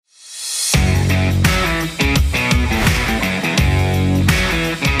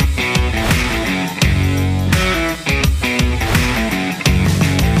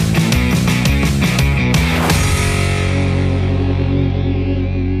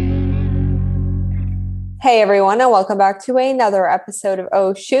Hey everyone, and welcome back to another episode of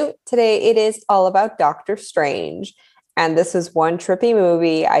Oh Shoot. Today it is all about Doctor Strange. And this is one trippy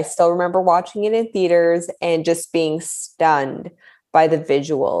movie. I still remember watching it in theaters and just being stunned by the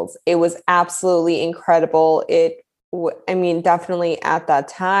visuals. It was absolutely incredible. Definitely at that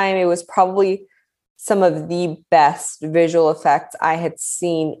time, it was probably some of the best visual effects I had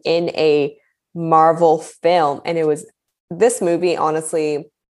seen in a Marvel film. And this movie, honestly,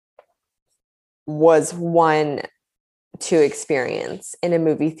 was one to experience in a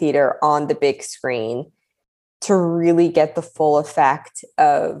movie theater on the big screen to really get the full effect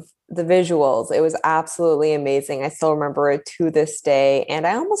of the visuals. It was absolutely amazing. I still remember it to this day, and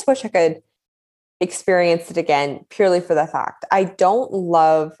I almost wish I could experience it again purely for the fact I don't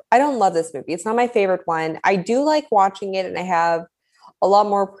love this movie. It's not my favorite one. I do like watching it, and I have a lot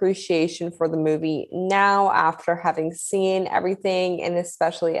more appreciation for the movie now after having seen everything, and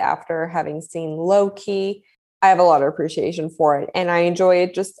especially after having seen Loki. I have a lot of appreciation for it, and I enjoy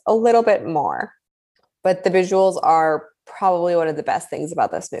it just a little bit more. But the visuals are probably one of the best things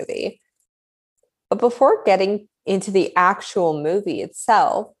about this movie. But before getting into the actual movie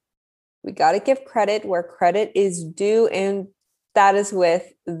itself, we got to give credit where credit is due, and that is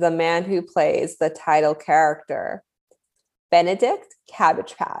with the man who plays the title character, Benedict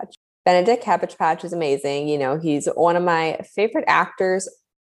Cabbage Patch. Benedict Cabbage Patch is amazing. He's one of my favorite actors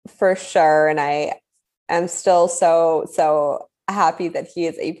for sure. And I am still so happy that he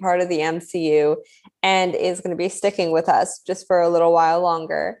is a part of the MCU and is going to be sticking with us just for a little while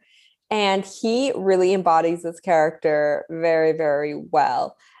longer. And he really embodies this character very, very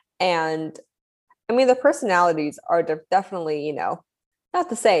well. And the personalities are definitely, not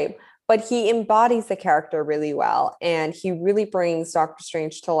the same, but he embodies the character really well. And he really brings Doctor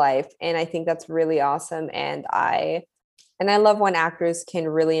Strange to life. And I think that's really awesome. And I love when actors can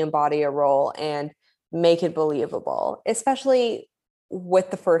really embody a role and make it believable, especially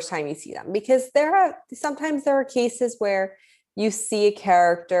with the first time you see them, because sometimes there are cases where you see a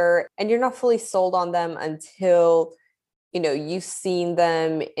character and you're not fully sold on them until you've seen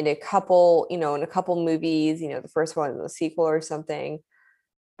them in a couple movies, the first one, the sequel or something,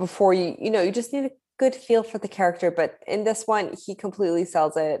 before you just need a good feel for the character. But in this one, he completely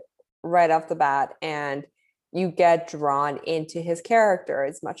sells it right off the bat, and you get drawn into his character,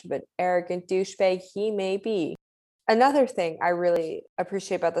 as much of an arrogant douchebag he may be. Another thing I really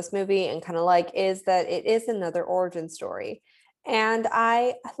appreciate about this movie and kind of like is that it is another origin story. And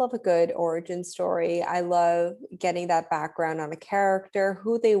I love a good origin story. I love getting that background on a character,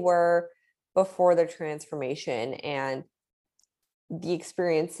 who they were before their transformation, and the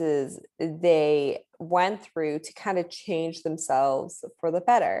experiences they went through to kind of change themselves for the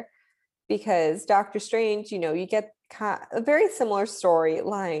better. Because Doctor Strange, you get a very similar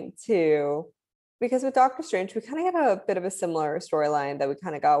storyline too. Because with Doctor Strange, we kind of get a bit of a similar storyline that we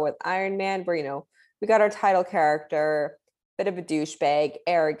kind of got with Iron Man, where, we got our title character, bit of a douchebag,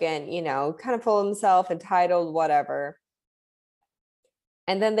 arrogant, kind of full of himself, entitled, whatever.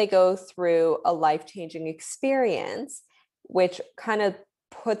 And then they go through a life-changing experience, which kind of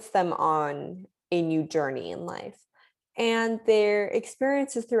puts them on a new journey in life. And their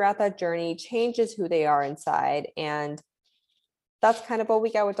experiences throughout that journey changes who they are inside. And that's kind of what we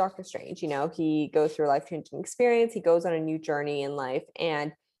get with Doctor Strange. He goes through a life-changing experience, he goes on a new journey in life,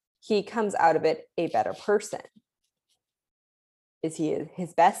 and he comes out of it a better person. Is he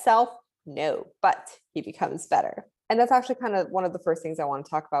his best self? No, but he becomes better. And that's actually kind of one of the first things I want to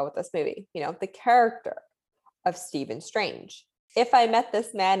talk about with this movie, the character of Stephen Strange. If I met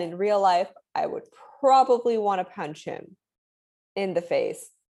this man in real life, I would probably want to punch him in the face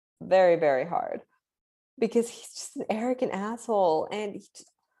very, very hard, because he's just an arrogant asshole. And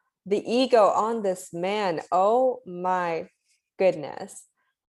the ego on this man, oh my goodness.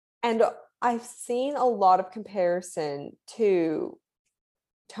 And I've seen a lot of comparison to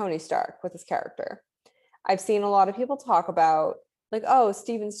Tony Stark with his character. I've seen a lot of people talk about, like, oh,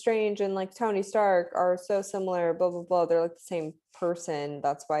 Stephen Strange and like Tony Stark are so similar, blah, blah, blah. They're like the same person.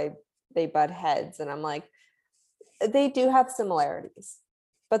 That's why they butt heads. And I'm like, they do have similarities,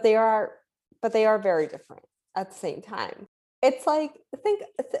 but they are very different at the same time. It's like,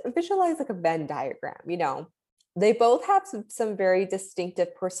 visualize like a Venn diagram. They both have some very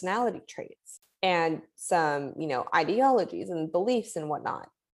distinctive personality traits and some, ideologies and beliefs and whatnot.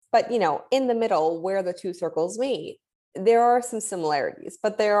 But, in the middle where the two circles meet, there are some similarities,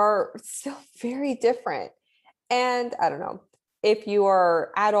 but they are still very different. And I don't know, if you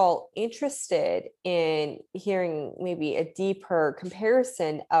are at all interested in hearing maybe a deeper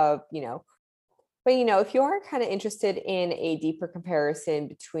comparison of, But if you are kind of interested in a deeper comparison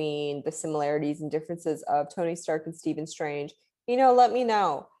between the similarities and differences of Tony Stark and Stephen Strange, let me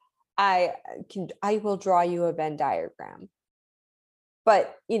know. I will draw you a Venn diagram.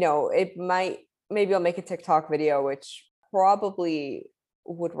 But, it might, maybe I'll make a TikTok video, which probably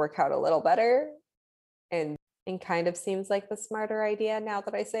would work out a little better and kind of seems like the smarter idea now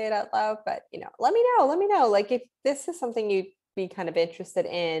that I say it out loud. But, let me know. Like if this is something you'd be kind of interested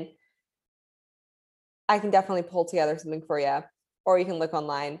in, I can definitely pull together something for you, or you can look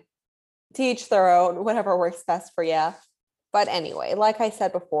online. To each their own, whatever works best for you. But anyway, like I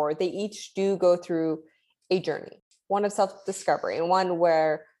said before, they each do go through a journey, one of self-discovery and one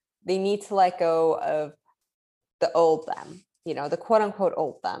where they need to let go of the old them, the quote unquote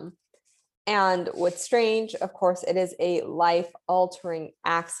old them. And what's strange, of course, it is a life altering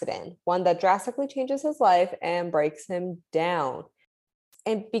accident, one that drastically changes his life and breaks him down.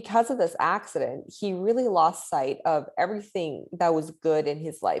 And because of this accident, he really lost sight of everything that was good in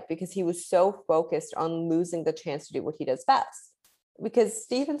his life because he was so focused on losing the chance to do what he does best. Because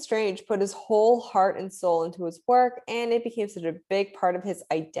Stephen Strange put his whole heart and soul into his work, and it became such a big part of his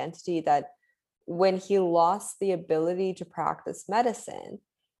identity that when he lost the ability to practice medicine,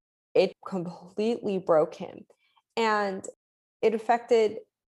 it completely broke him. And it affected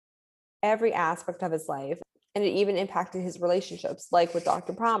every aspect of his life. And it even impacted his relationships, like with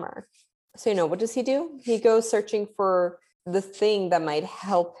Dr. Palmer. So, what does he do? He goes searching for the thing that might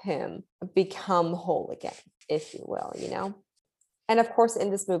help him become whole again, if you will. And of course,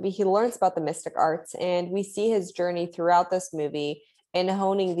 in this movie, he learns about the mystic arts, and we see his journey throughout this movie in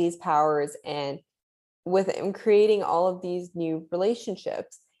honing these powers and with him creating all of these new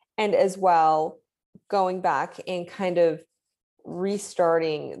relationships, and as well going back and kind of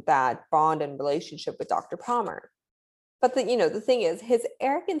restarting that bond and relationship with Dr. Palmer. But the thing is, his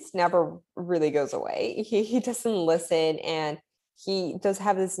arrogance never really goes away. He doesn't listen, and he does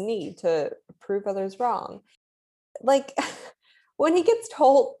have this need to prove others wrong. Like when he gets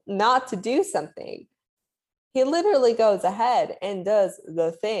told not to do something, he literally goes ahead and does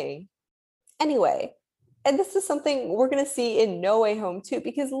the thing anyway. And this is something we're going to see in No Way Home too,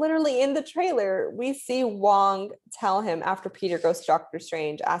 because literally in the trailer, we see Wong tell him after Peter goes to Doctor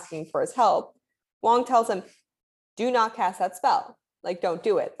Strange asking for his help. Wong tells him, do not cast that spell. Like, don't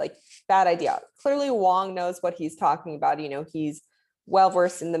do it. Like, bad idea. Clearly, Wong knows what he's talking about. He's well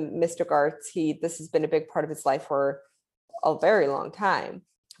versed in the mystic arts. This has been a big part of his life for a very long time.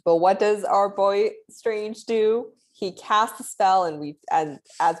 But what does our boy Strange do? He casts a spell, and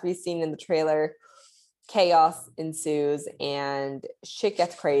as we've seen in the trailer, chaos ensues and shit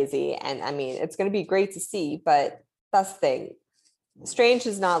gets crazy. And I mean, it's going to be great to see, but that's the thing. Strange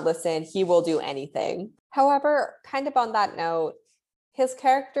does not listen. He will do anything. However, kind of on that note, his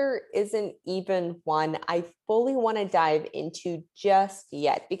character isn't even one I fully want to dive into just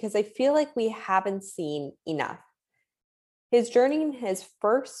yet because I feel like we haven't seen enough. His journey in his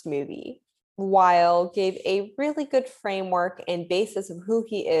first movie, while gave a really good framework and basis of who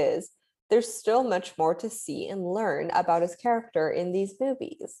he is, there's still much more to see and learn about his character in these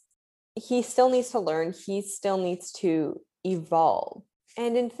movies. He still needs to learn, he still needs to evolve.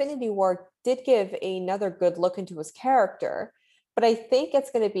 And Infinity War did give another good look into his character, but I think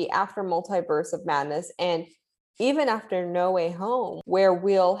it's going to be after Multiverse of Madness and even after No Way Home, where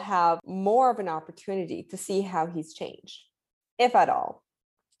we'll have more of an opportunity to see how he's changed, if at all.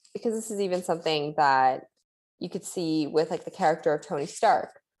 Because this is even something that you could see with like the character of Tony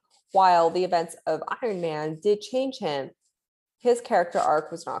Stark. While the events of Iron Man did change him, his character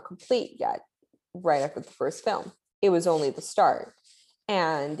arc was not complete yet, right after the first film. It was only the start.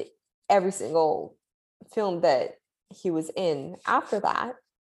 And every single film that he was in after that,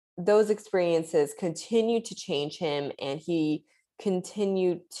 those experiences continued to change him, and he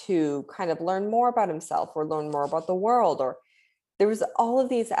continued to kind of learn more about himself or learn more about the world. Or there was all of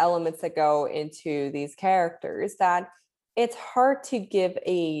these elements that go into these characters that it's hard to give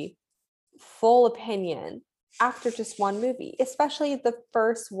a full opinion after just one movie, especially the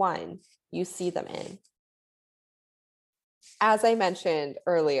first one you see them in. As I mentioned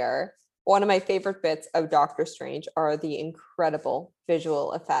earlier, one of my favorite bits of Doctor Strange are the incredible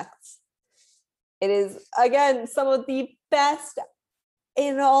visual effects. It is, again, some of the best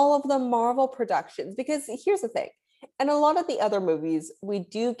in all of the Marvel productions, because here's the thing. In a lot of the other movies, we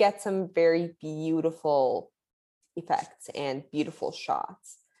do get some very beautiful effects and beautiful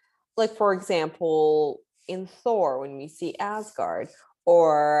shots. Like, for example, in Thor, when we see Asgard,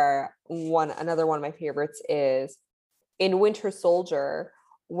 or another one of my favorites is in Winter Soldier,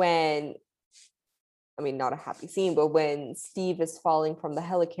 when I mean, not a happy scene, but when Steve is falling from the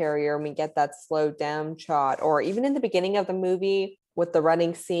helicarrier and we get that slowed down shot, or even in the beginning of the movie with the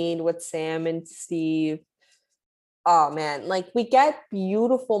running scene with Sam and Steve. Oh man, like we get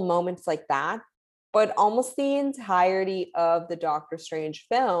beautiful moments like that, but almost the entirety of the Doctor Strange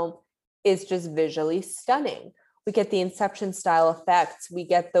film is just visually stunning. We get the Inception style effects, we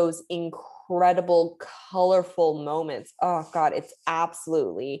get those incredible, colorful moments. Oh God, it's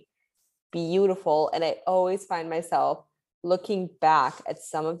absolutely beautiful. And I always find myself looking back at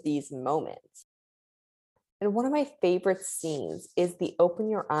some of these moments. And one of my favorite scenes is the open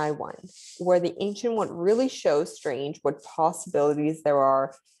your eye one, where the Ancient One really shows Strange what possibilities there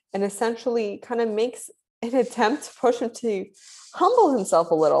are and essentially kind of makes an attempt to push him to humble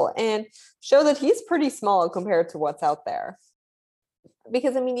himself a little and show that he's pretty small compared to what's out there.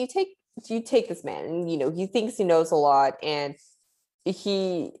 Because I mean, you take this man and he thinks he knows a lot, and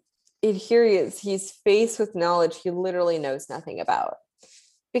he here he is, he's faced with knowledge he literally knows nothing about.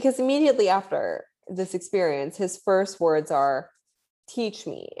 Because immediately after this experience, his first words are, "Teach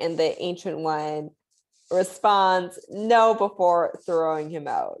me." And the Ancient One responds, "No," before throwing him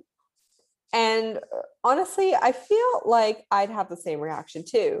out. And honestly, I feel like I'd have the same reaction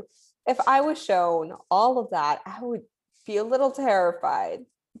too. If I was shown all of that, I would be a little terrified.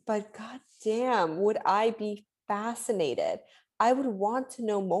 But god damn, would I be fascinated. I would want to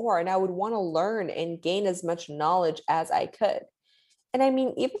know more, and I would want to learn and gain as much knowledge as I could. And I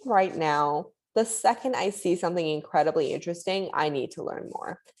mean, even right now, the second I see something incredibly interesting, I need to learn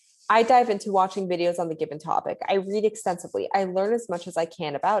more. I dive into watching videos on the given topic. I read extensively. I learn as much as I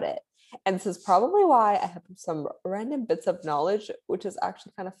can about it. And this is probably why I have some random bits of knowledge, which is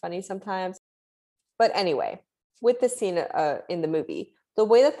actually kind of funny sometimes. But anyway, with this scene in the movie, the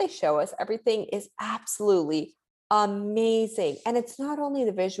way that they show us everything is absolutely amazing. And it's not only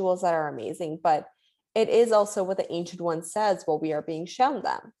the visuals that are amazing, but it is also what the Ancient One says while we are being shown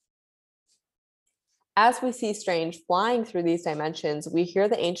them. As we see Strange flying through these dimensions, we hear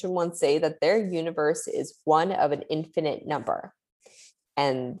the Ancient One say that their universe is one of an infinite number.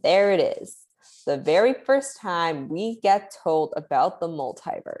 And there it is, the very first time we get told about the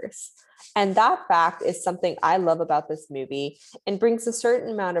multiverse. And that fact is something I love about this movie and brings a certain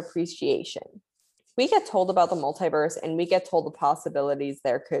amount of appreciation. We get told about the multiverse and we get told the possibilities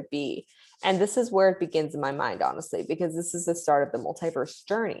there could be. And this is where it begins in my mind, honestly, because this is the start of the multiverse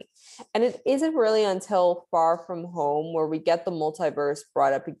journey. And it isn't really until Far From Home where we get the multiverse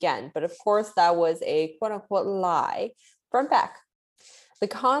brought up again. But of course, that was a quote unquote lie from Beck. The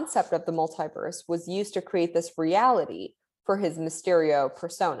concept of the multiverse was used to create this reality for his Mysterio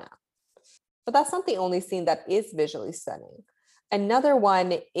persona. But that's not the only scene that is visually stunning. Another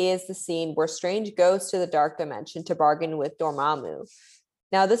one is the scene where Strange goes to the dark dimension to bargain with Dormammu.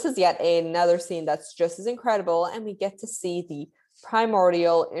 Now, this is yet another scene that's just as incredible, and we get to see the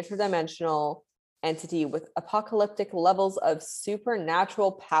primordial interdimensional entity with apocalyptic levels of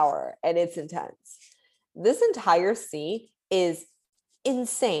supernatural power, and it's intense. This entire scene is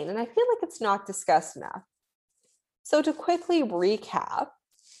insane, and I feel like it's not discussed enough. So to quickly recap,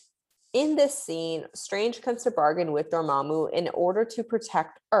 in this scene, Strange comes to bargain with Dormammu in order to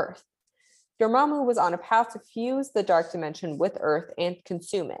protect Earth. Dormammu was on a path to fuse the dark dimension with Earth and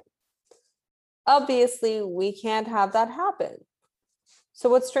consume it. Obviously, we can't have that happen. So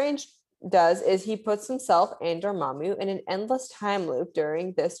what Strange does is he puts himself and Dormammu in an endless time loop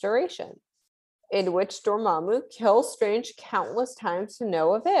during this duration, in which Dormammu kills Strange countless times to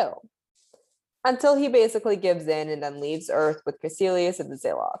no avail, until he basically gives in and then leaves Earth with Caecilius and the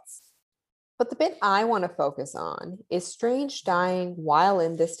Zealots. But the bit I want to focus on is Strange dying while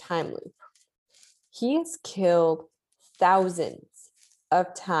in this time loop. He is killed thousands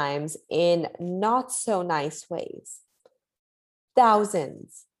of times in not so nice ways.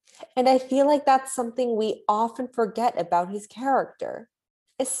 Thousands. And I feel like that's something we often forget about his character,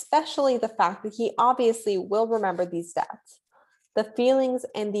 especially the fact that he obviously will remember these deaths, the feelings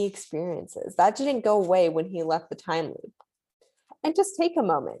and the experiences. That didn't go away when he left the time loop. And just take a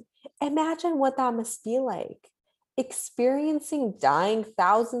moment. Imagine what that must be like, experiencing dying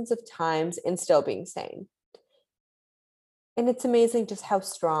thousands of times and still being sane. And it's amazing just how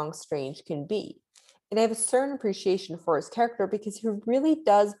strong Strange can be. And I have a certain appreciation for his character because he really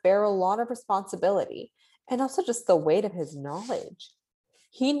does bear a lot of responsibility and also just the weight of his knowledge.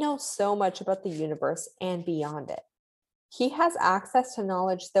 He knows so much about the universe and beyond it. He has access to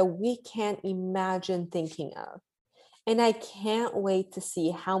knowledge that we can't imagine thinking of. And I can't wait to see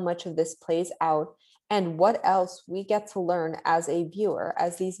how much of this plays out and what else we get to learn as a viewer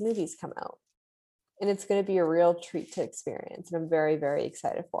as these movies come out. And it's going to be a real treat to experience. And I'm very, very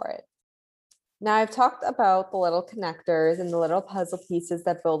excited for it. Now, I've talked about the little connectors and the little puzzle pieces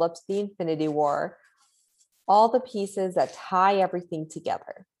that build up to the Infinity War, all the pieces that tie everything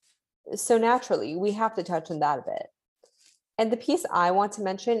together. So, naturally, we have to touch on that a bit. And the piece I want to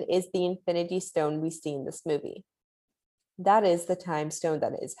mention is the Infinity Stone we see in this movie. That is the time stone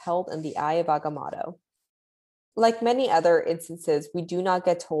that is held in the Eye of Agamotto. Like many other instances, we do not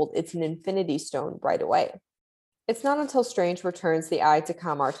get told it's an Infinity Stone right away. It's not until Strange returns the eye to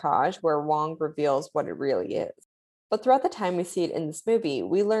Kamar-Taj where Wong reveals what it really is. But throughout the time we see it in this movie,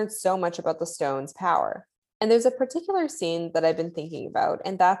 we learn so much about the stone's power. And there's a particular scene that I've been thinking about,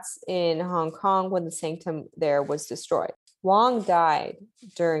 and that's in Hong Kong when the sanctum there was destroyed. Wong died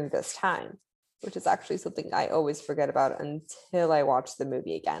during this time, which is actually something I always forget about until I watch the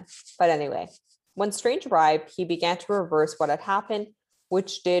movie again. But anyway, when Strange arrived, he began to reverse what had happened,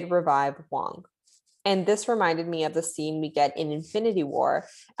 which did revive Wong. And this reminded me of the scene we get in Infinity War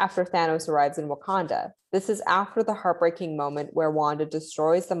after Thanos arrives in Wakanda. This is after the heartbreaking moment where Wanda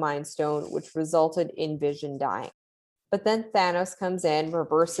destroys the Mind Stone, which resulted in Vision dying. But then Thanos comes in,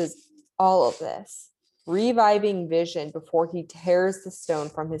 reverses all of this, reviving Vision before he tears the stone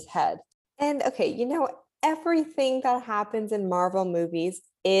from his head. And okay, everything that happens in Marvel movies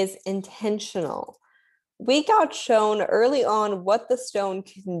is intentional. We got shown early on what the stone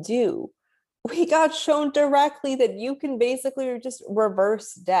can do. We got shown directly that you can basically just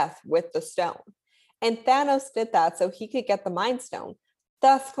reverse death with the stone. And Thanos did that so he could get the Mind Stone,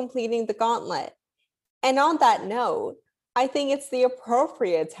 thus completing the gauntlet. And on that note, I think it's the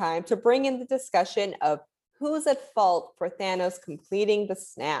appropriate time to bring in the discussion of who's at fault for Thanos completing the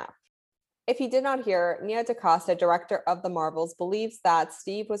snap. If you did not hear, Nia DaCosta, director of The Marvels, believes that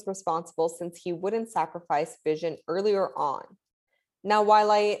Steve was responsible since he wouldn't sacrifice Vision earlier on. Now, while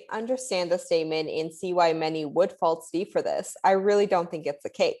I understand the statement and see why many would fault Steve for this, I really don't think it's the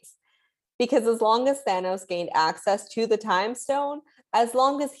case. Because as long as Thanos gained access to the Time Stone, as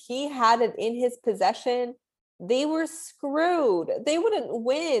long as he had it in his possession, they were screwed. They wouldn't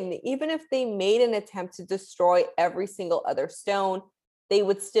win. Even if they made an attempt to destroy every single other stone, they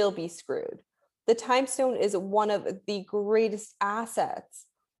would still be screwed. The Time Stone is one of the greatest assets.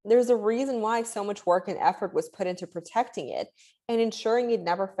 There's a reason why so much work and effort was put into protecting it and ensuring it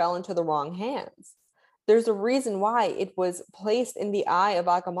never fell into the wrong hands. There's a reason why it was placed in the Eye of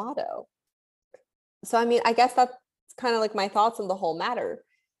Agamotto. So, I guess that's kind of like my thoughts on the whole matter.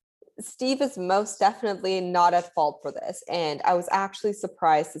 Steve is most definitely not at fault for this. And I was actually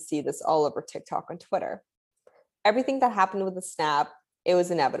surprised to see this all over TikTok and Twitter. Everything that happened with the snap, it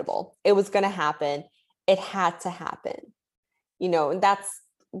was inevitable. It was going to happen. It had to happen. And that's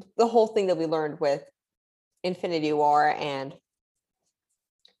the whole thing that we learned with Infinity War and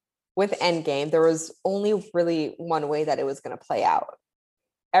with Endgame. There was only really one way that it was going to play out.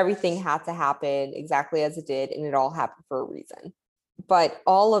 Everything had to happen exactly as it did, and it all happened for a reason. But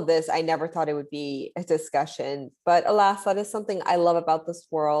all of this, I never thought it would be a discussion. But alas, that is something I love about this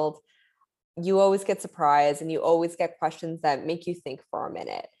world. You always get surprised and you always get questions that make you think for a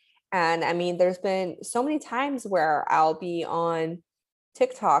minute. And there's been so many times where I'll be on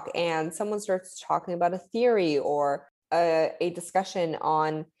TikTok and someone starts talking about a theory or a discussion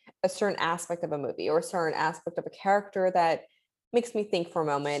on a certain aspect of a movie or a certain aspect of a character that makes me think for a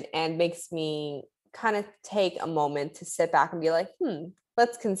moment and makes me kind of take a moment to sit back and be like,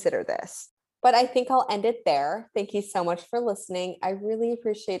 let's consider this. But I think I'll end it there. Thank you so much for listening. I really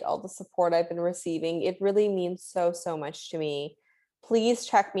appreciate all the support I've been receiving. It really means so, so much to me. Please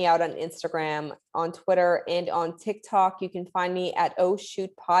check me out on Instagram, on Twitter, and on TikTok. You can find me at Oh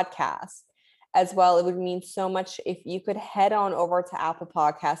Shoot Podcast. As well, it would mean so much if you could head on over to Apple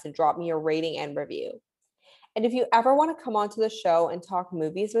Podcasts and drop me a rating and review. And if you ever want to come onto the show and talk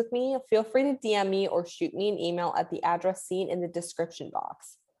movies with me, feel free to DM me or shoot me an email at the address seen in the description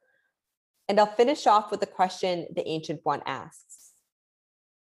box. And I'll finish off with the question the Ancient One asks.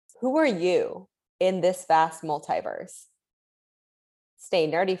 Who are you in this vast multiverse? Stay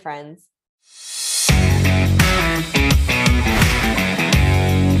nerdy, friends.